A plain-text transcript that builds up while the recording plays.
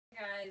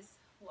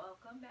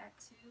welcome back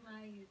to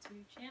my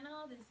YouTube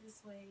channel. This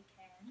is Wig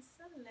Can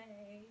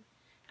Slay.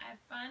 I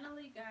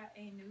finally got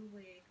a new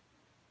wig.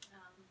 I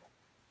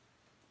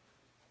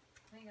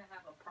think I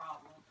have a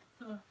problem.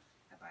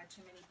 I buy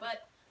too many,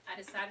 but I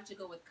decided to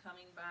go with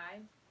Coming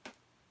By.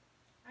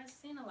 I've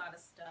seen a lot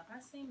of stuff.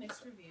 I've seen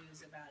mixed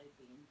reviews about it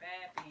being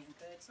bad, being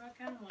good, so I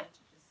kind of wanted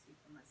to just see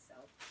for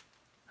myself.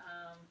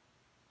 I'm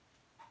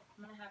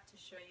going to have to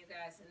show you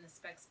guys in the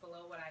specs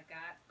below what I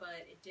got,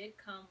 but it did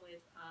come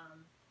with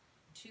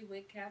 2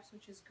 wig caps,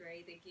 which is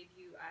great. They give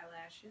you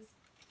eyelashes.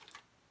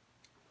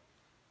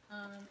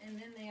 And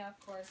then they, of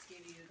course,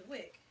 give you the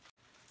wig.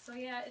 So,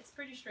 yeah, it's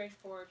pretty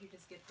straightforward. You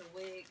just get the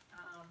wig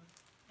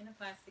in a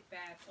plastic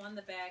bag. On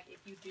the bag,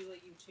 if you do a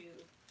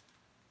YouTube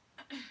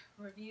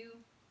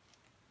review,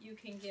 you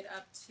can get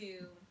up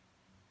to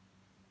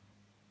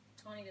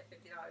 $20 to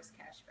 $50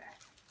 cash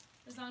back.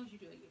 As long as you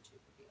do a YouTube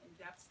review. And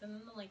you have to send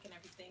them the link and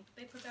everything.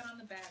 They put that on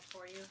the bag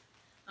for you.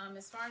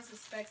 As far as the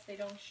specs, they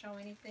don't show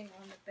anything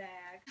on the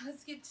bag.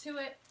 Let's get to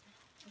it.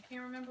 I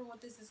can't remember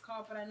what this is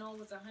called, but I know it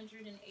was 180%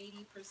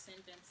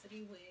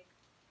 density wig.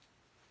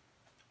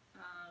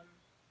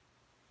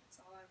 That's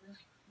all I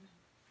really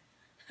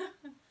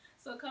remember.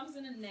 So it comes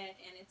in a net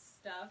and it's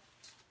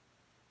stuffed.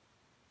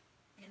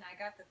 And I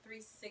got the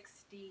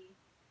 360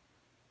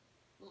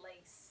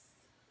 lace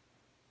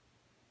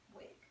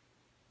wig.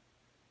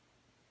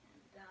 And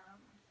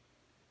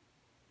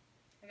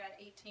I got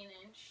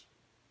 18-inch.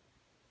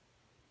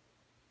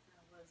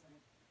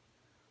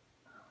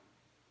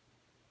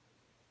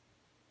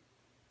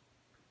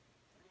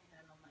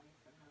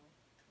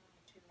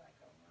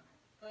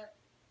 But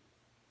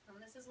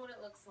this is what it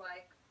looks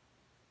like.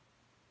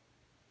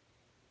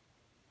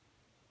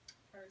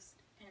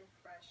 First and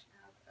fresh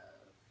out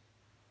of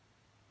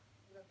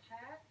the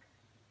pack.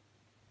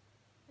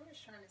 I'm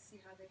just trying to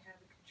see how they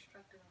have it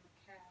constructed on the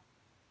cap.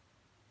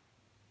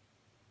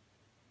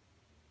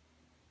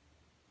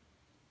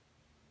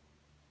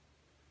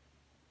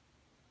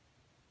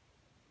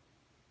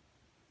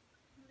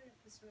 I wonder if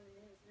this really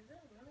is. Is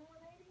it really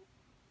 180?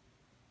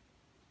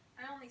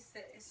 I only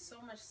said it's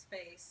so much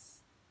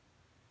space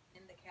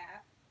in the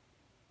cap.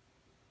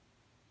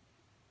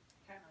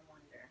 Kind of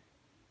wonder.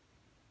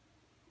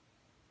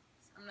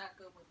 So I'm not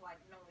good with like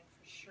knowing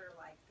for sure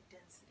like the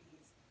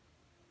densities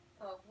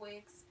of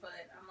wigs,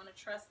 but I'm gonna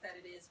trust that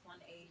it is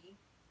 180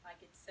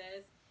 like it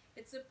says.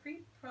 It's a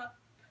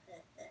pre-plucked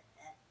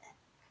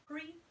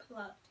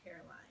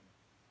hairline.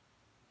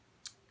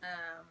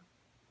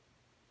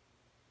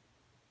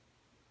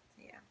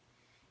 Yeah,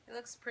 it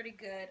looks pretty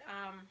good.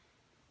 I'm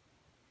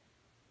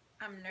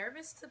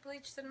nervous to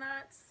bleach the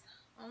knots,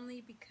 only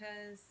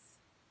because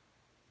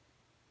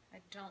I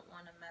don't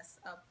want to mess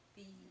up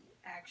the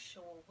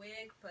actual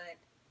wig, but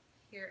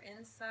here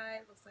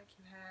inside looks like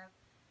you have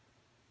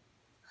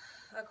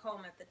a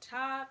comb at the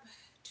top,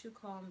 2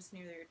 combs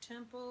near your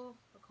temple,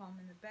 a comb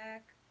in the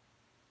back,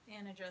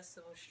 and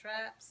adjustable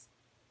straps.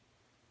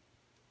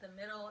 The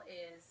middle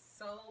is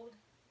sewed.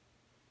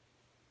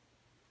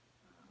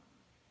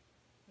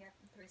 Yeah,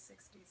 from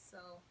 360,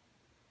 so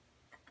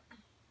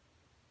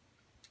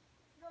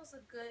that was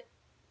a good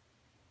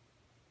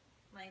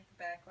length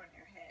back on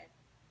your head.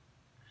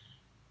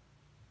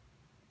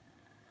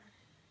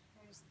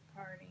 Here's the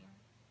parting.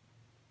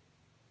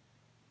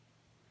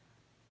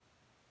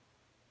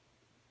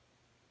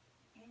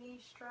 Any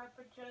strap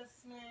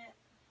adjustment,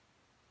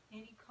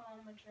 any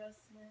comb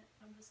adjustment,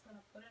 I'm just going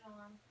to put it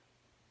on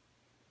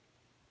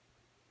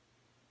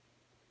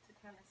to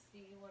kind of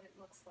see what it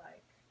looks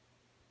like.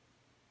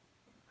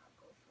 And I'll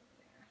go from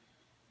there.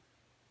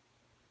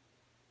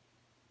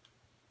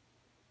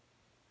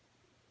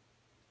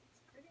 It's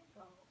pretty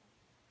bold.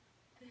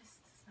 This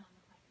does not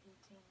look like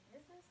 18.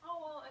 Is this? Oh,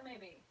 well, it may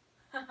be.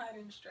 I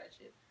didn't stretch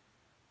it.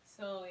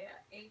 So,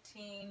 yeah,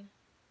 18.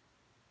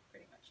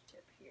 Pretty much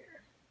tip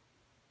here.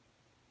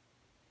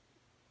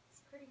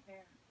 It's pretty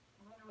hair.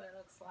 I wonder what it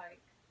looks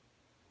like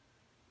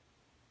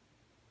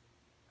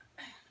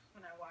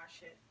when I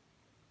wash it.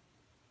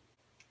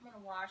 I'm going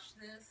to wash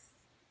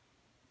this.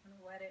 I'm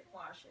going to wet it,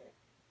 wash it.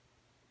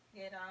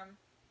 It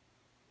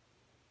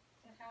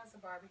has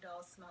a Barbie doll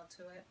smell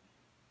to it.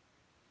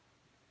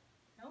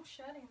 No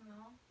shedding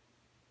though.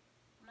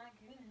 I'm not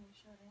getting any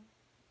shedding.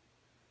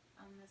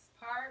 On this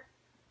part,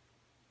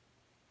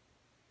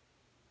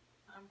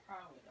 I'm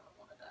probably gonna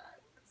want to die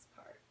with this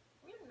part.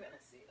 We're gonna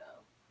see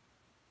though.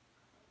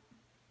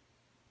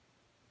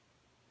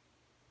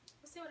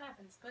 We'll see what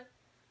happens, but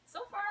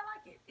so far I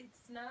like it.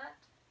 It's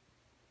not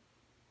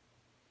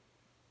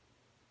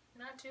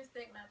too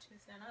thick, not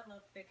too thin. I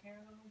love thick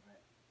hair though,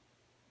 but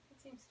it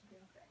seems to be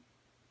okay.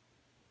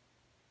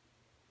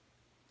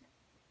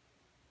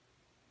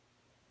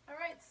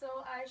 Alright,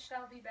 so I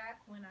shall be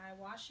back when I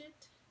wash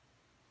it.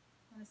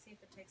 I'm going to see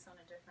if it takes on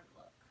a different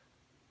look.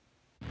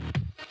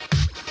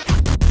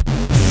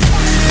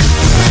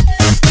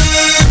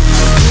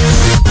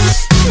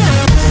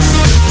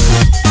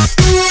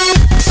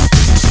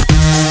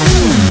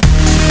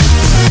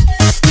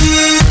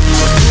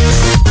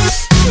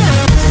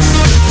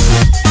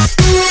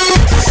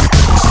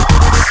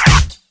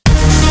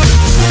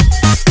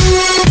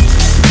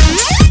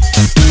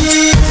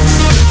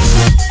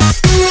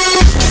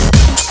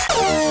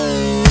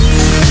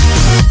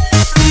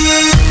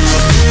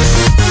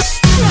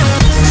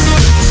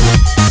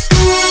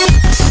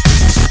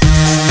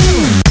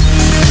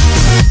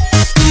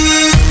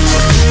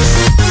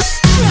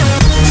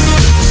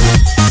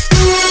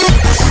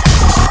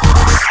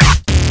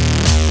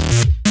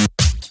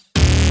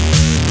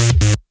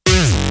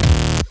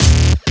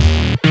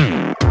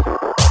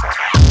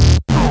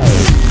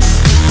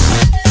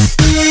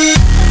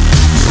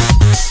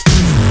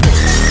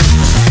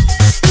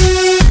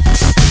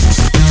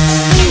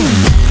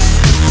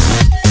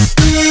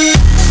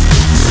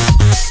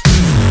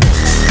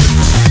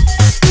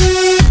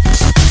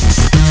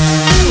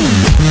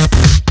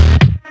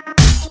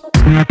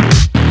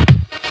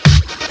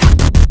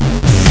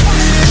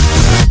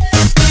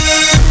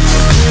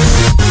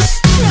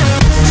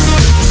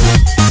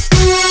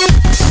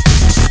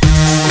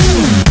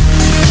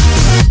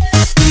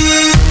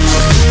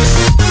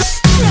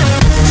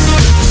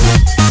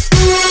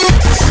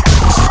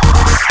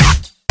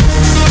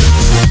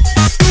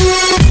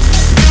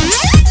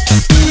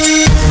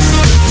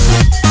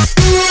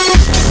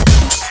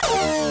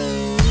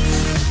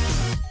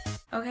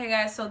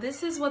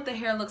 this is what the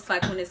hair looks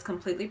like when it's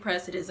completely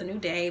pressed. It is a new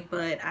day,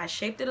 but I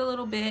shaped it a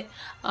little bit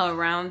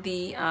around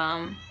the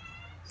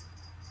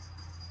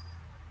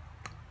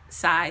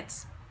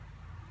sides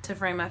to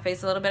frame my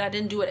face a little bit. I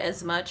didn't do it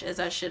as much as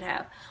I should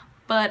have,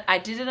 but I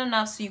did it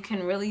enough so you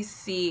can really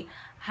see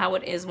how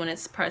it is when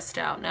it's pressed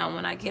out. Now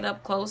when I get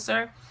up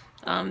closer,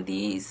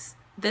 this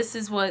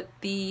is what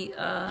the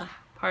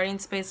parting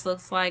space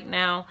looks like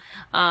now.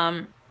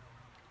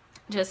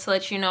 Just to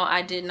let you know,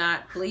 I did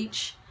not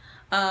bleach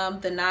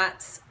the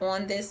knots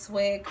on this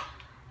wig.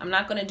 I'm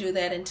not going to do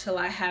that until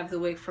I have the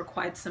wig for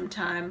quite some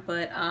time,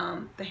 but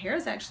the hair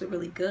is actually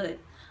really good.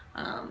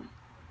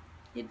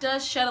 It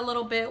does shed a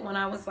little bit when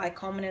I was like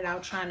combing it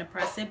out trying to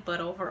press it, but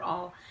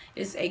overall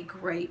it's a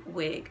great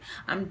wig.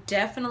 I'm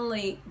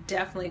definitely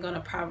going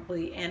to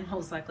probably and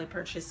most likely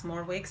purchase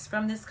more wigs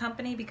from this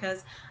company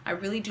because I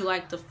really do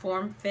like the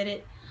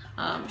form-fitted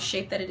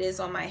shape that it is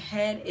on my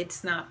head.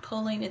 It's not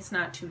pulling, it's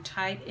not too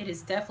tight, it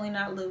is definitely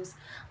not loose,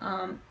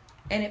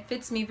 and it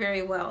fits me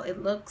very well.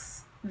 It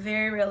looks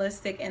very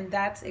realistic, and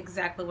that's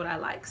exactly what I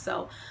like.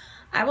 So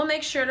I will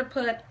make sure to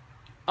put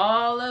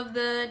all of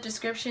the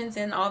descriptions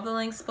and all the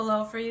links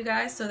below for you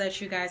guys so that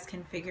you guys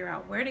can figure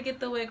out where to get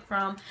the wig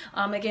from.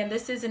 Again,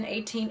 this is an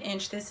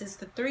 18-inch. This is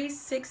the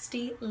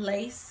 360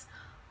 lace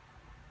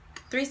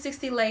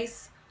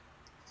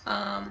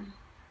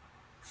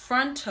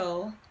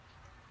frontal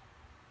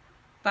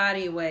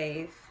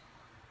BodyWave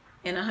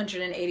in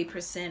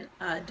 180%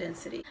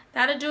 density.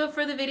 That'll do it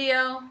for the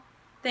video.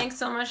 Thanks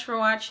so much for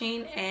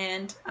watching,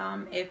 and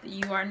if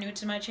you are new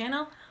to my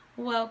channel,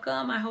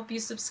 welcome. I hope you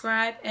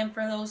subscribe, and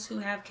for those who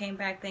have came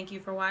back, thank you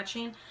for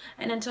watching,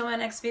 and until my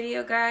next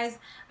video, guys,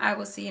 I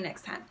will see you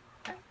next time.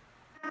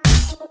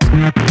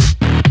 Bye.